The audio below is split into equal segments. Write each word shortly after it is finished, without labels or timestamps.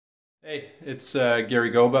Hey, it's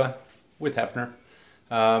Gary Goba with Hefner,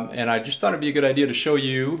 and I just thought it'd be a good idea to show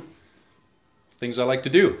you things I like to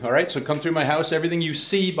do. All right, so come through my house. Everything you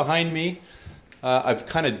see behind me, I've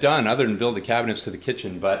kind of done other than build the cabinets to the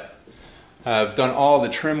kitchen, but I've done all the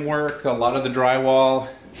trim work, a lot of the drywall,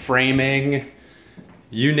 framing,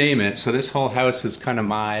 you name it. So this whole house is kind of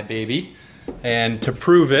my baby. And to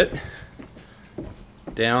prove it,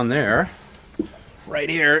 down there, right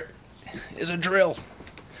here, is a drill.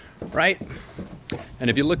 Right?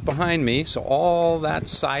 And if you look behind me, so all that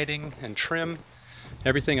siding and trim,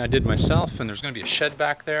 everything I did myself, and there's going to be a shed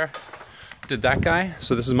back there. Did that guy.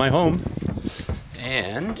 So this is my home.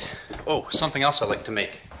 And, oh, something else I like to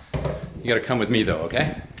make. You got to come with me though,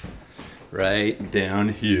 okay? Right down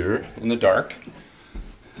here in the dark,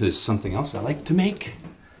 there's something else I like to make.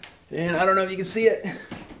 And I don't know if you can see it,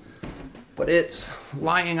 but it's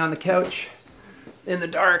lying on the couch in the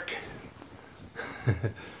dark.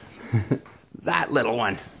 That little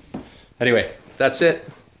one. Anyway, that's it.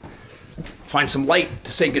 Find some light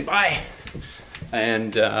to say goodbye,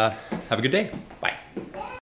 and have a good day.